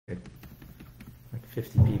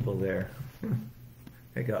50 people there.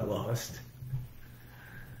 They got lost.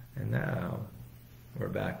 And now we're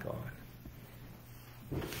back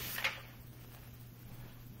on.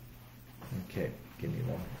 Okay, give me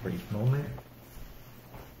one brief moment.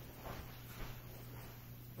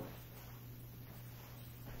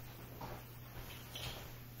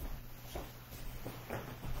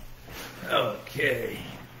 Okay.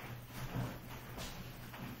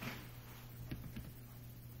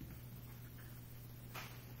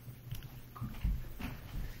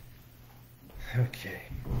 Okay.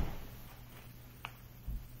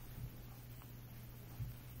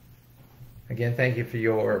 Again, thank you for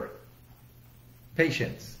your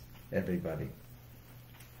patience, everybody.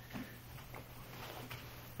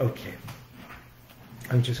 Okay.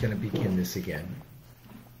 I'm just going to begin this again.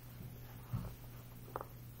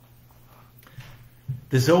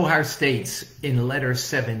 The Zohar states in letter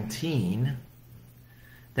 17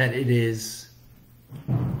 that it is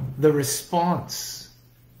the response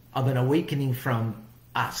of an awakening from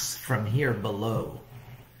us, from here below,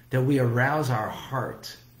 that we arouse our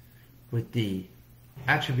heart with the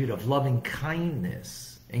attribute of loving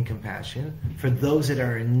kindness and compassion for those that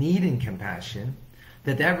are in need and compassion,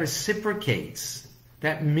 that reciprocates,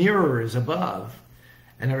 that mirrors above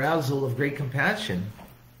an arousal of great compassion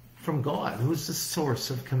from God, who is the source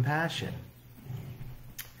of compassion.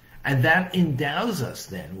 And that endows us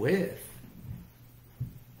then with,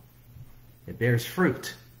 it bears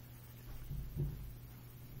fruit.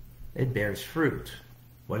 It bears fruit.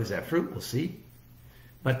 What is that fruit? We'll see.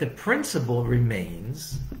 But the principle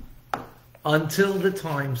remains until the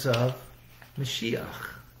times of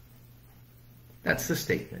Mashiach. That's the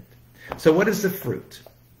statement. So what is the fruit?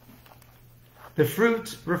 The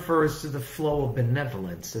fruit refers to the flow of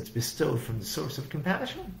benevolence that's bestowed from the source of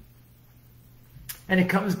compassion. And it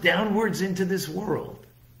comes downwards into this world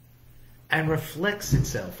and reflects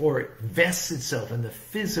itself, or it vests itself in the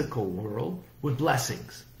physical world with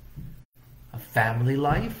blessings. A family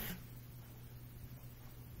life,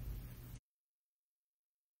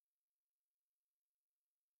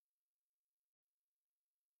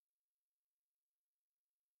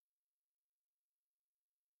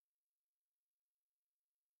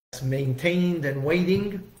 maintained and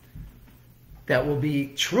waiting, that will be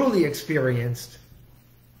truly experienced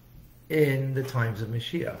in the times of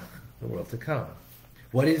Mashiach, the world to come.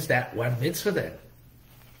 What is that one mitzvah then?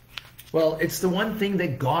 Well, it's the one thing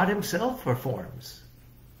that God himself performs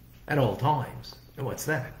at all times. And what's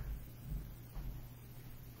that?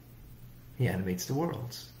 He animates the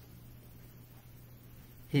worlds.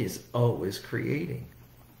 He is always creating.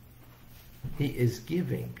 He is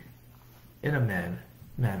giving in a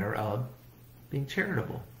manner of being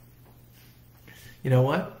charitable. You know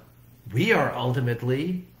what? We are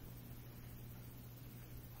ultimately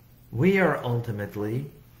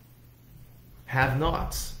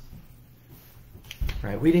have-nots.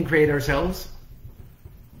 Right? We didn't create ourselves.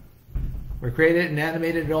 We're created and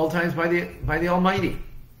animated at all times by the Almighty.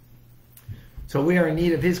 So we are in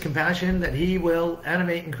need of his compassion, that he will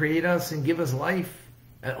animate and create us and give us life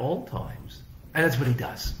at all times. And that's what he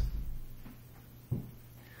does.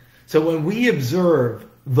 So when we observe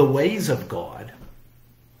the ways of God,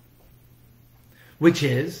 which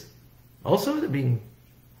is also to be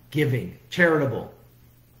giving, charitable,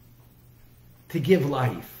 to give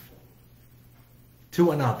life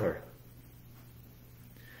to another,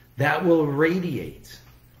 that will radiate,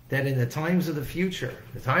 that in the times of the future,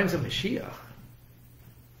 the times of Mashiach,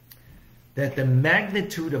 that the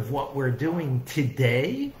magnitude of what we're doing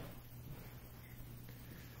today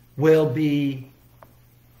will be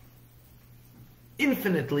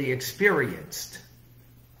infinitely experienced,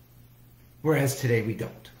 whereas today we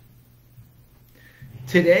don't.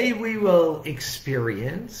 Today we will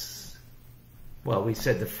experience, well, we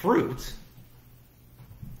said the fruit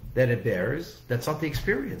that it bears. That's not the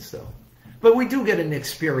experience, though. But we do get an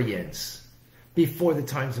experience before the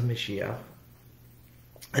times of Mashiach,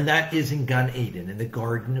 and that is in Gan Eden, in the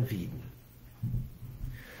Garden of Eden,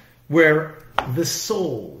 where the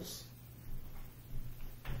souls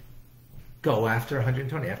go after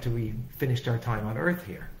 120, after we finished our time on earth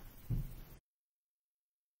here.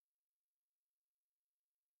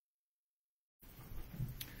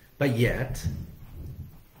 But yet,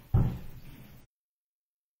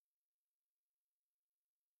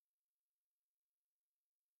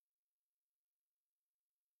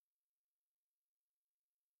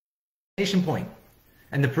 point.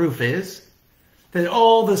 And the proof is that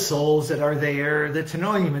all the souls that are there, the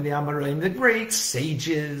Tanoim and the Amoraim, the great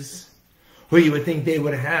sages, who you would think they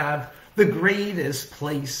would have the greatest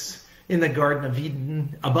place in the Garden of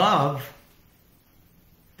Eden above,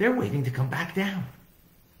 they're waiting to come back down.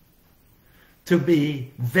 to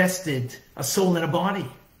be vested, a soul in a body,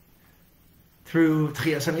 through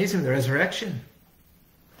Tchias HaMesim, the resurrection.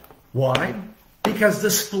 Why? Because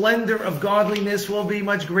the splendor of godliness will be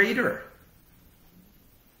much greater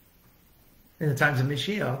in the times of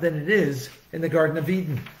Mashiach than it is in the Garden of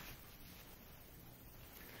Eden.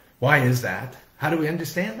 Why is that? How do we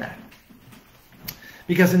understand that?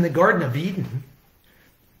 Because in the Garden of Eden,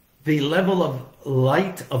 the level of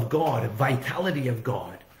light of God, vitality of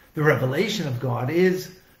God, the revelation of God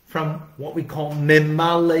is from what we call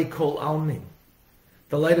Memale Kol Almin,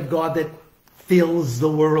 the light of God that fills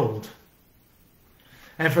the world.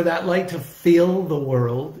 And for that light to fill the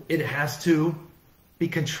world, it has to be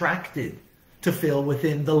contracted to fill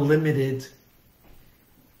within the limited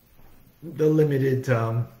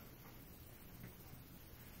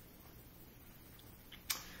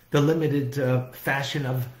fashion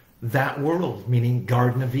of that world, meaning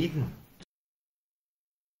Garden of Eden.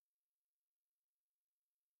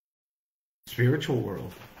 Spiritual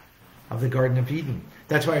world of the Garden of Eden.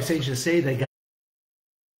 That's why our sages say that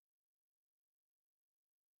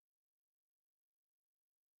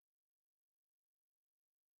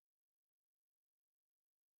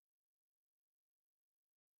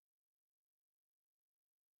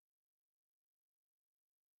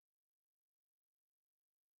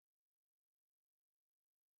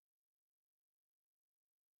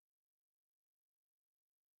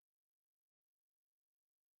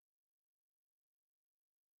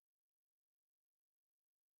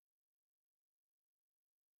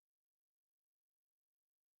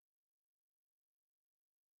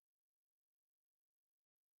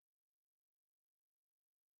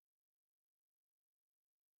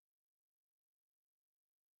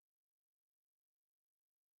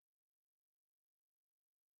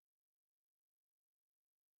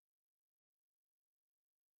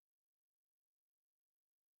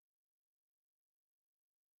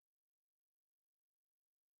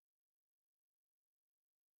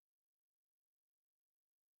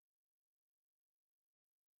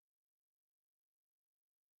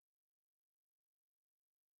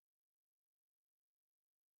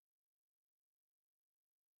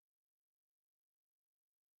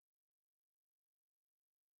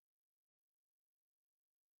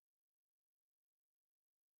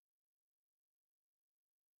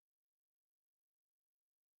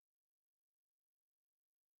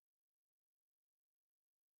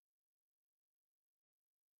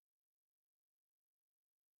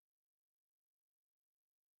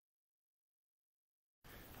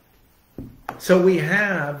so we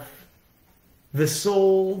have the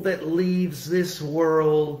soul that leaves this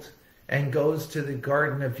world and goes to the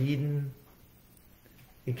Garden of Eden.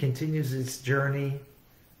 It continues its journey,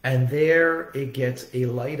 and there it gets a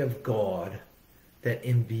light of God that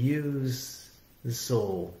imbues the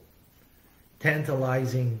soul,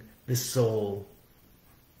 tantalizing the soul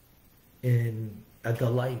in a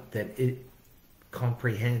delight that it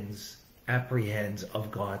comprehends, apprehends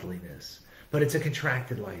of godliness. But it's a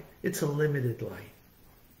contracted light. It's a limited light.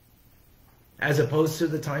 As opposed to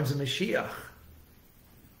the times of Mashiach,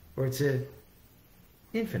 where it's an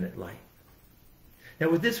infinite light. Now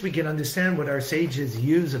with this we can understand what our sages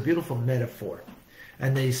use, a beautiful metaphor.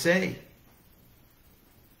 And they say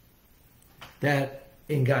that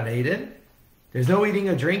in Gan Eden, there's no eating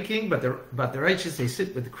or drinking, but the righteous, they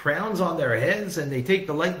sit with crowns on their heads and they take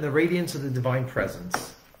the light and the radiance of the divine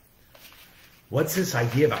presence. What's this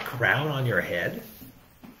idea of a crown on your head?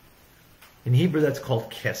 In Hebrew, that's called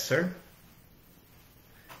keser.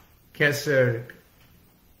 Keser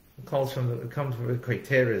comes from the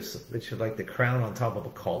krateris, which is like the crown on top of a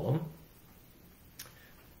column.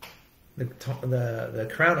 The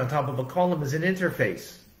crown on top of a column is an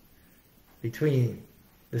interface between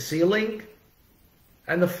the ceiling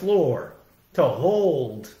and the floor to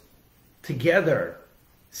hold together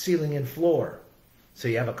ceiling and floor. So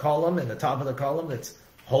you have a column, and the top of the column that's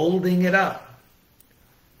holding it up.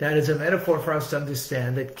 That is a metaphor for us to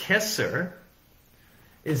understand that Keser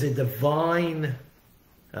is a divine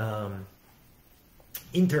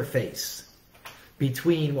interface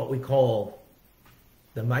between what we call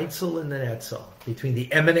the Meitzel and the Netzel, between the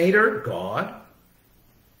emanator, God,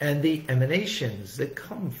 and the emanations that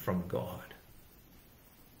come from God.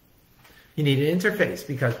 You need an interface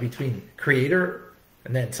because between creator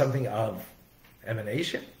and then something of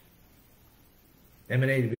emanation,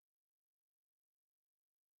 emanated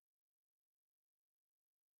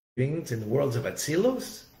beings in the worlds of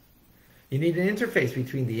Atzilus, you need an interface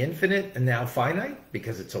between the infinite and now finite,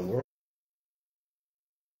 because it's a world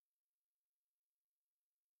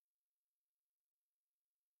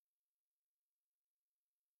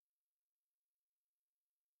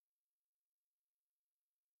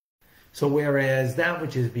So whereas that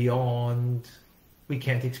which is beyond, we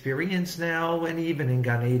can't experience now, and even in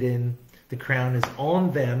Gan Eden, the crown is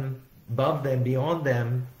on them, above them, beyond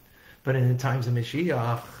them. But in the times of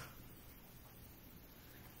Mashiach,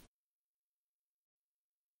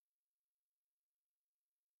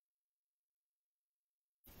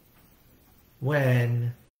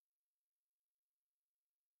 when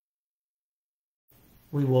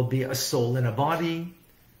we will be a soul in a body,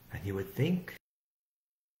 and you would think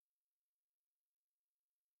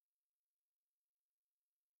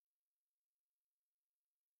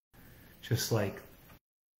just like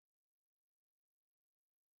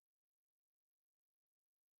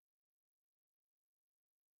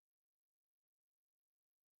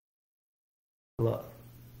love.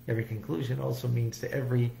 Every conclusion also means to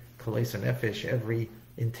every kalesa nefesh, every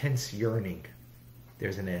intense yearning,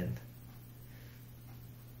 there's an end.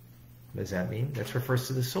 What does that mean? That refers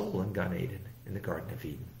to the soul in Gan Eden, in the Garden of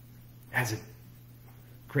Eden. It has a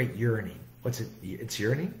great yearning. What's it? It's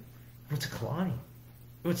yearning? It wants to climb.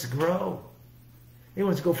 It wants to grow. It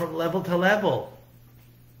wants to go from level to level.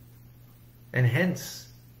 And hence,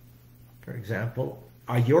 for example,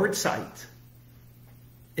 our Yortzeit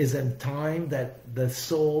is a time that the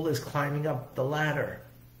soul is climbing up the ladder.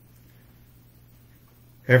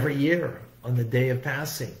 Every year on the day of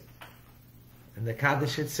passing. And the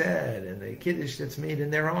Kaddish it said, and the Kiddush that's made in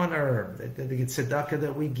their honor, the tzedakah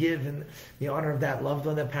that we give in the honor of that loved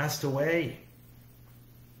one that passed away,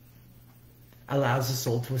 allows the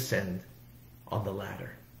soul to ascend on the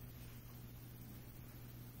ladder.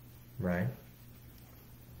 Right?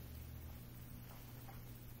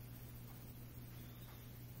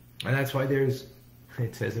 And that's why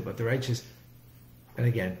it says about the righteous, and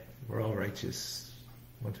again, we're all righteous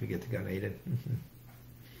once we get to Gan Eden.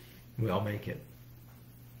 We all make it.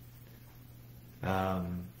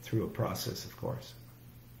 Through a process, of course.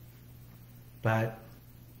 But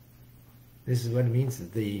this is what it means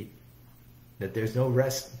that there's no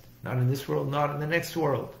rest, not in this world, not in the next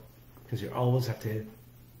world. Because you always have to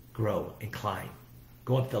grow and climb,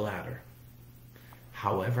 go up the ladder.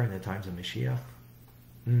 However, in the times of Mashiach,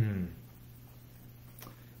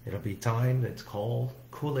 it'll be time that's called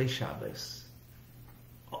Kulei Shabbos.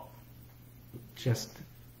 Just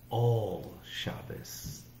all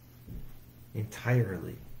Shabbos.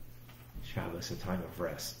 Entirely Shabbos, a time of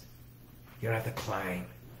rest. You don't have to climb,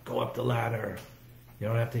 go up the ladder. You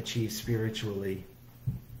don't have to achieve spiritually.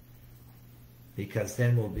 Because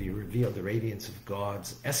then will be revealed the radiance of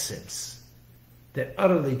God's essence that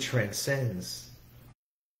utterly transcends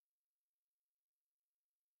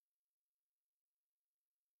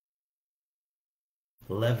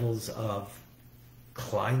levels of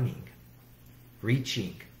climbing,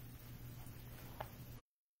 reaching.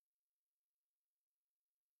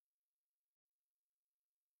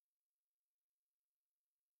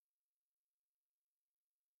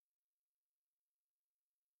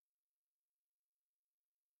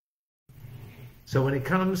 So when it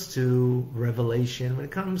comes to revelation, when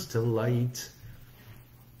it comes to light,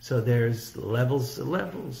 so there's levels to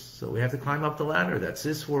levels. So we have to climb up the ladder. That's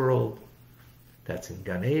this world. That's in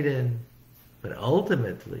Gan Eden. But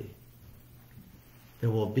ultimately, there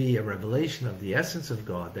will be a revelation of the essence of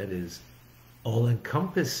God that is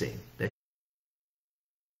all-encompassing, that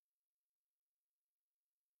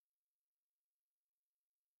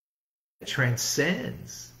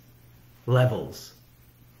transcends levels.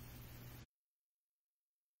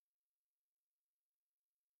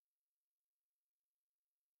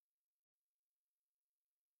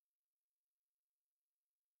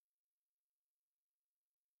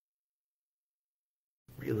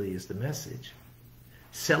 Really is the message.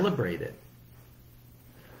 Celebrate it.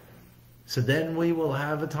 So then we will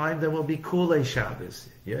have a time that will be Kulei Shabbos.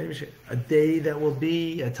 A day that will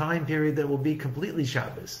be, a time period that will be completely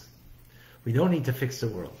Shabbos. We don't need to fix the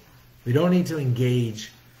world. We don't need to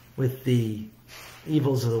engage with the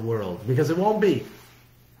evils of the world, because it won't be.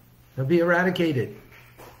 It'll be eradicated.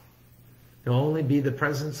 There will only be the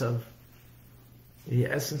presence of the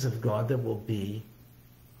essence of God that will be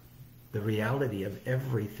the reality of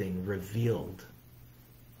everything revealed.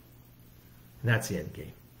 And that's the end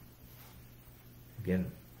game.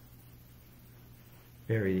 Again,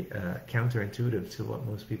 very counterintuitive to what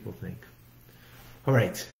most people think. All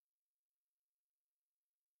right.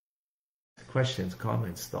 Questions,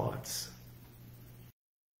 comments, thoughts?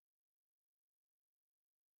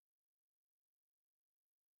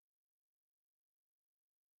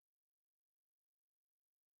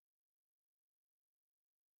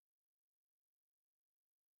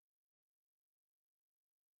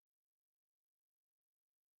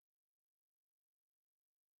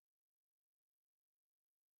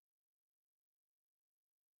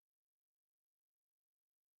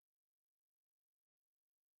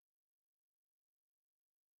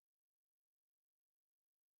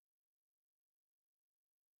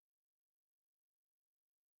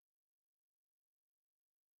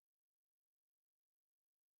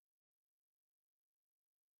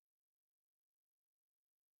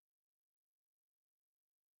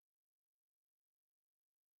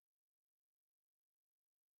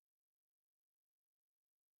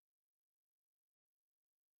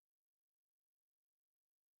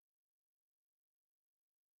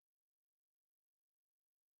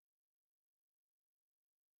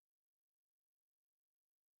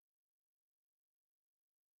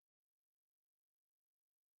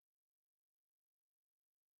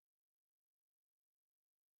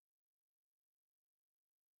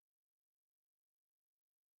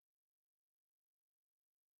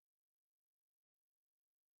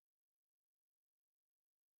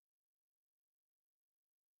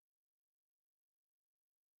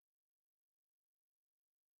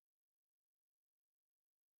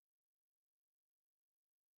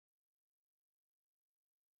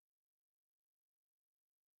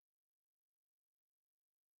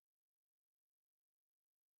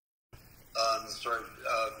 the story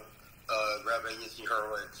of Rabbi Yitzi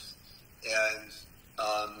Hurwitz and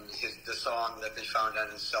the song that they found on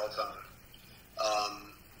his cell phone.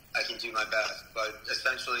 I can do my best, but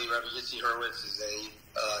essentially Rabbi Yitzi Hurwitz is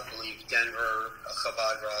I believe Denver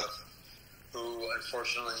Chabad Rav, who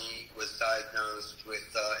unfortunately was diagnosed with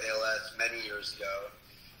ALS many years ago.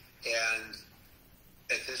 And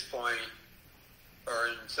at this point, or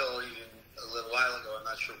until even a little while ago, I'm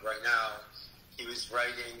not sure right now, he was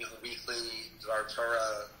writing a weekly Dvar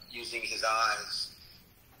Torah using his eyes.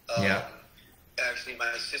 Actually,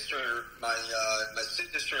 my sister-in-law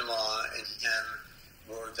and him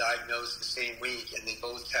were diagnosed the same week, and they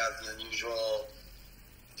both have the unusual,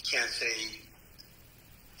 I can't say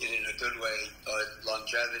in a good way, but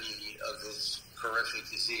longevity of this horrific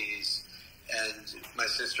disease. And my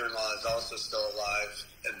sister-in-law is also still alive,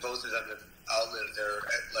 and both of them have outlived their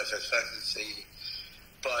life expectancy.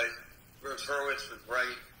 But Rav Hurwitz would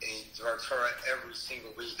write a Dvar Torah every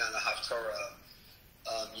single week on the Haftorah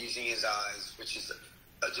using his eyes, which is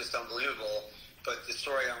just unbelievable. But the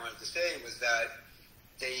story I wanted to say was that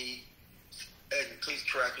they, and please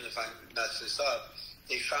correct me if I mess this up,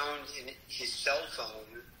 they found in his cell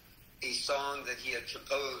phone a song that he had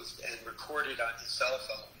composed and recorded on his cell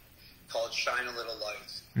phone called Shine a Little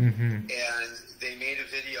Light. Mm-hmm. And they made a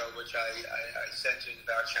video, which I sent to the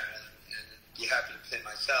back channel and be happy to pin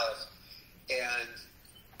myself. And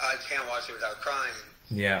I can't watch it without crying.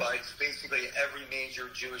 Yeah. But it's basically every major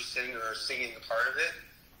Jewish singer singing a part of it.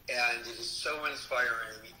 And it is so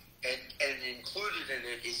inspiring. And included in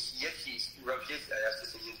it is Rav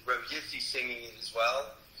Yitzi singing it as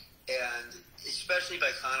well. And especially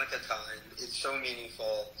by Hanukkah time, it's so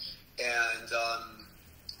meaningful. And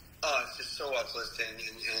it's just so uplifting.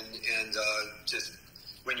 And just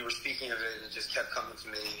when you were speaking of it, it just kept coming to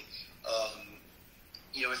me.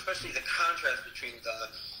 Especially the contrast between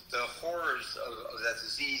the horrors of that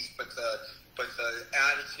disease, but the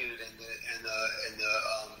attitude and the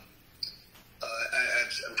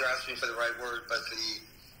I'm grasping for the right word, but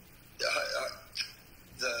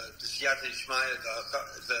the siyata d'shmaya,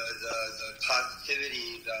 the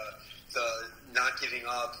positivity, the not giving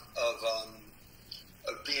up of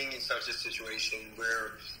being in such a situation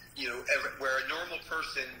where where a normal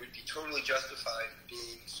person would be totally justified in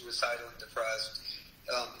being suicidal and depressed.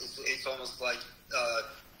 It's almost like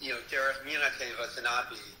derech mina teva to not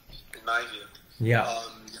be, in my view. Yeah.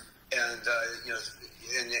 And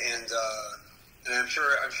I'm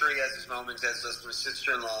sure he has his moments as does my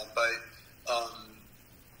sister-in-law, but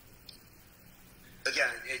again,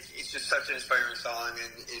 it's just such an inspiring song,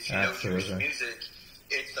 and if you know Jewish music,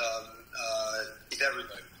 it's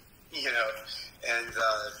everybody, and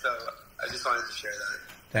so I just wanted to share that.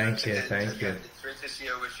 Thank you. It's great to see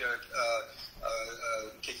you. I wish you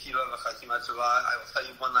Ketiva v'chatima tova. I will tell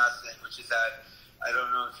you one last thing, which is that I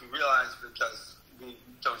don't know if you realize, because we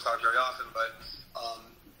don't talk very often, but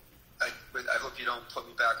I hope you don't put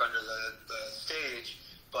me back under the stage,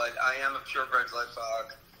 but I am a purebred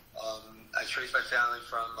Litvak. I trace my family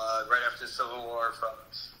from right after the Civil War, from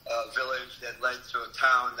a village that led to a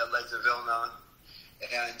town that led to Vilna,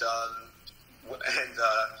 and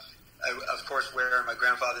I, of course, wear my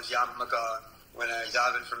grandfather's yarmulke when I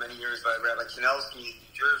davened for many years by Rabbi Kinelsky in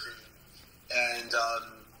New Jersey, and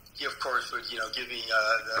he, of course, would give me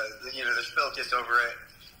the spilkis over it,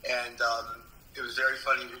 and it was very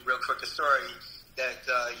funny. Real quick, a story that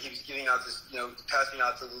he was giving out this, passing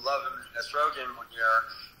out to Lulavim and Esrogim one year,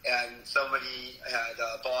 and somebody had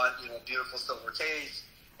bought a beautiful silver case.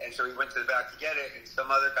 And so he went to the back to get it, and some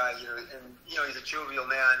other guy, he's a jovial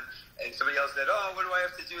man, and somebody else said, "Oh, what do I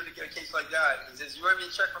have to do to get a case like that?" And he says, "You want me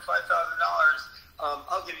to check for $5,000?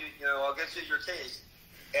 I'll give you, I'll get you your case."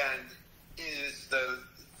 And is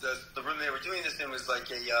the room they were doing this in was like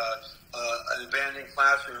an abandoned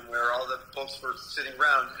classroom where all the books were sitting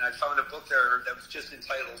around, and I found a book there that was just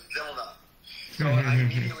entitled Vilna. So I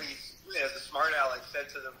immediately, as a smart aleck, said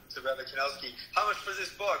to Rabbi Kinelsky, "How much for this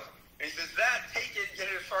book?" And he says, take it, get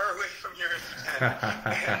it far away from here as you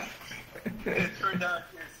can. And it turned out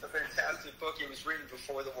it's a fantastic book. It was written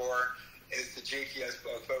before the war. It's the JPS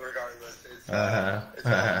book, but regardless, it's all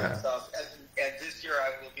good stuff. And this year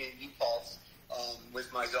I will be in New Paltz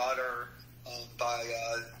with my daughter by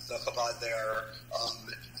the Chabad there,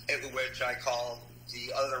 which I call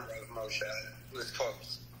the other Rav Moshe, with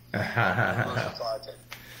quotes. Moshe Platin.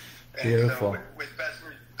 Beautiful. So with best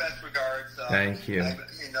regards. Thank you.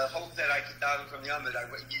 In the hope that I could daven from the Amid, I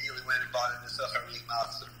immediately went and bought a Nesach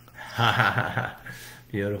Matzah.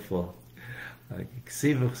 Beautiful.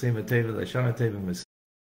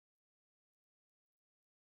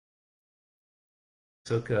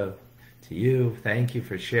 To you, thank you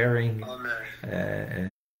for sharing. Amen.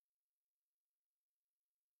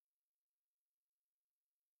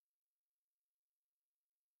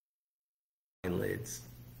 Eyelids.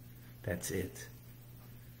 That's it.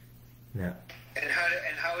 No. And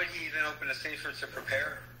how would he even open a sefer to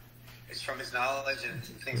prepare? It's from his knowledge and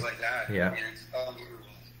things like that. Yeah. I mean, it's unbelievable.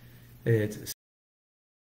 It's